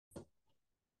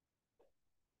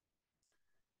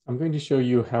I'm going to show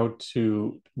you how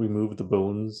to remove the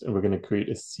bones, and we're going to create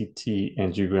a CT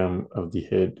angiogram of the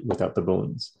head without the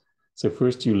bones. So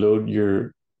first you load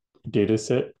your data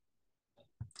set,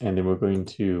 and then we're going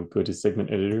to go to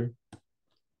segment editor.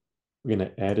 We're going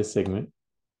to add a segment,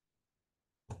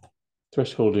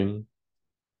 thresholding.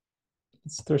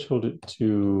 Let's threshold it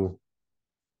to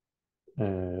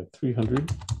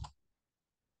 300.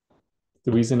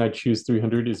 The reason I choose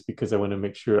 300 is because I want to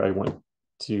make sure I don't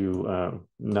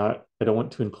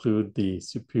want to include the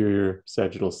superior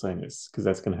sagittal sinus because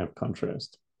that's going to have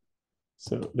contrast.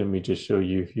 So let me just show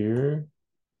you here.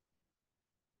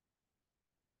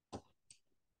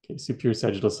 Okay, superior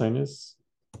sagittal sinus.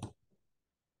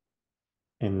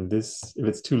 And this, if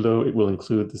it's too low, it will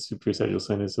include the superior sagittal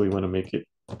sinus. So we want to make it,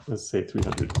 let's say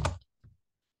 300.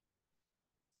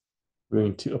 We're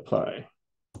going to apply.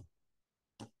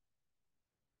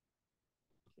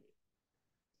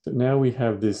 So now we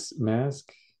have this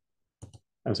mask.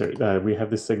 I'm sorry, we have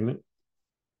this segment.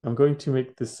 I'm going to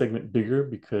make this segment bigger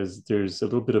because there's a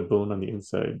little bit of bone on the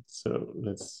inside. So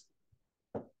let's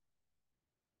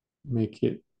make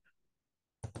it,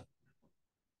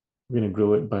 we're going to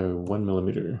grow it by 1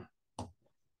 millimeter.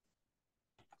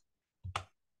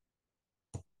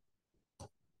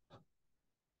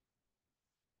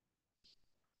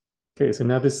 Okay, so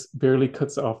now this barely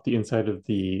cuts off the inside of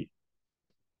the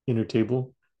inner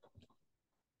table.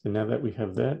 So now that we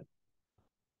have that,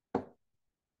 I'm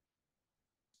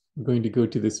going to go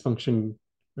to this function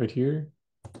right here,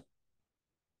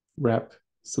 wrap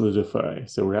solidify.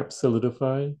 So wrap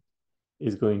solidify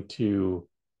is going to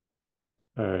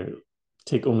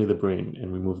take only the brain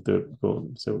and remove the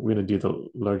bone. So we're going to do the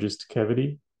largest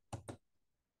cavity,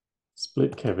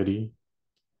 split cavity,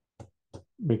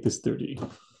 make this 30.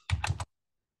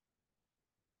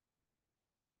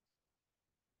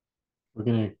 We're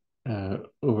going to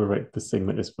overwrite the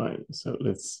segment as fine. So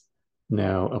let's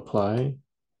now apply.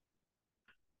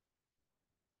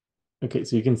 Okay,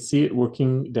 so you can see it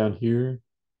working down here.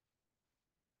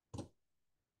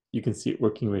 You can see it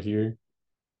working right here.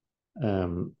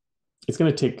 It's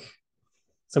going to take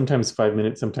sometimes 5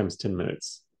 minutes, sometimes 10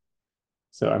 minutes.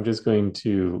 So I'm just going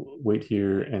to wait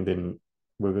here and then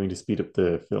we're going to speed up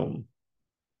the film.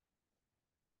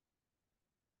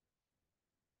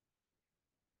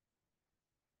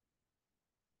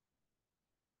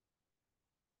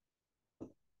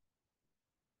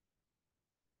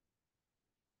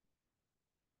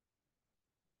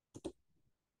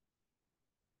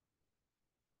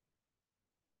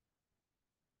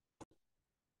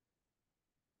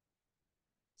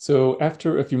 So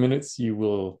after a few minutes, you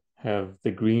will have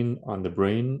the green on the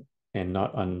brain and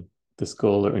not on the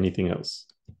skull or anything else.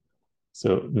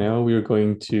 So now we are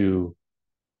going to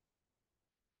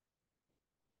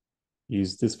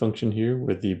use this function here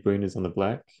where the brain is on the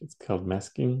black. It's called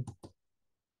masking.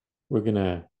 We're going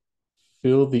to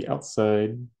fill the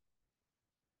outside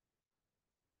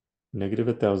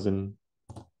 -1000.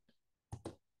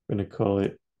 We're going to call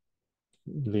it,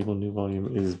 label new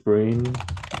volume is brain,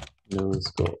 nose,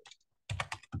 skull.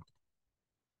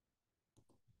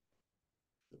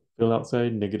 Fill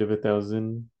outside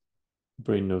 -1000,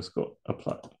 brain, nose, skull,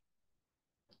 apply.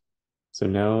 So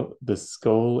now the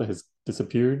skull has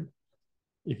disappeared.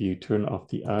 If you turn off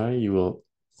the eye, you will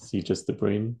see just the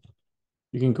brain.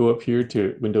 You can go up here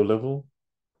to window level.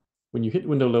 When you hit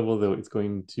window level, though, it's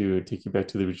going to take you back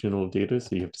to the original data.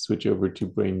 So you have to switch over to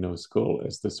brain, nose, skull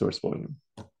as the source volume.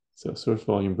 So source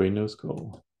volume, brain, nose,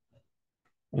 skull.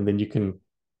 And then you can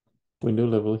window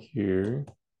level here.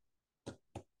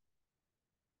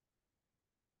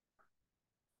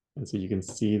 And so you can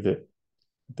see that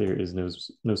there is no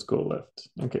skull left.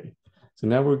 Okay, so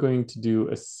now we're going to do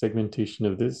a segmentation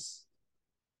of this.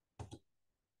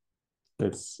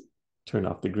 Let's turn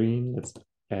off the green. Let's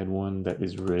add one that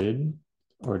is red,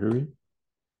 artery.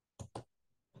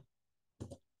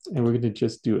 And we're going to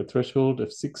just do a threshold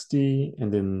of 60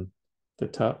 and then the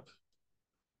top.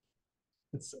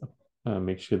 Let's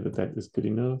make sure that that is good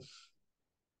enough.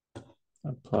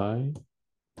 Apply.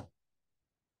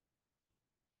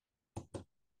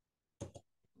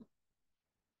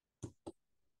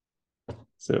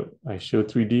 So I show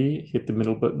 3D, hit the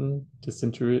middle button to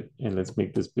center it, and let's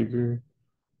make this bigger.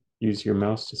 Use your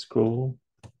mouse to scroll.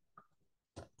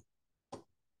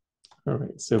 All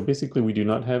right, so basically we do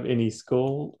not have any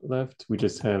skull left. We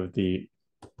just have the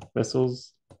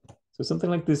vessels. So something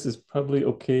like this is probably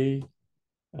okay.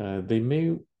 They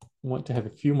may want to have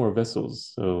a few more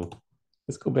vessels. So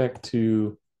let's go back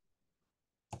to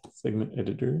segment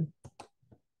editor.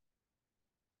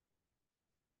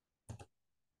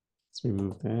 Let's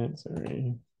remove that,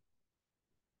 sorry.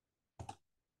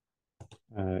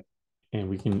 And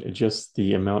we can adjust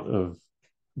the amount of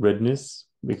redness.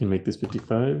 We can make this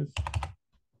 55.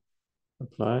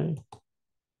 Apply.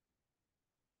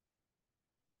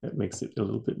 That makes it a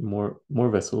little bit more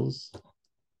vessels.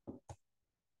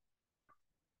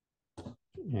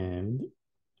 And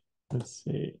let's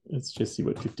just see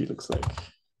what 50 looks like.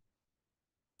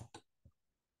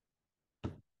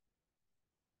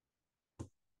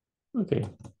 Okay,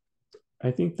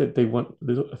 I think that they want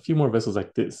a few more vessels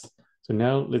like this. So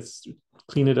now let's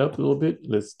clean it up a little bit.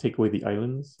 Let's take away the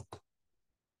islands.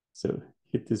 So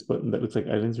hit this button that looks like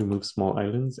islands, remove small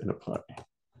islands, and apply.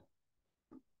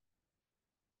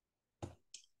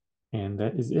 And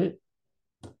that is it.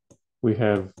 We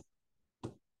have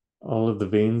all of the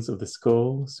veins of the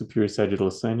skull, superior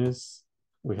sagittal sinus.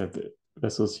 We have the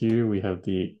vessels here. We have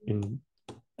the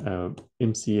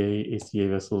MCA, ACA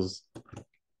vessels,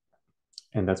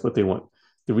 and that's what they want.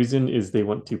 The reason is they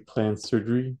want to plan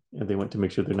surgery and they want to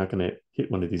make sure they're not going to hit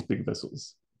one of these big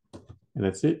vessels. And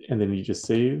that's it. And then you just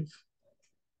save,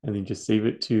 and then just save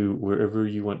it to wherever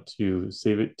you want to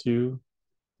save it to.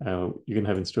 You can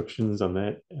have instructions on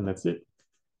that, and that's it.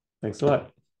 Thanks a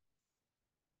lot.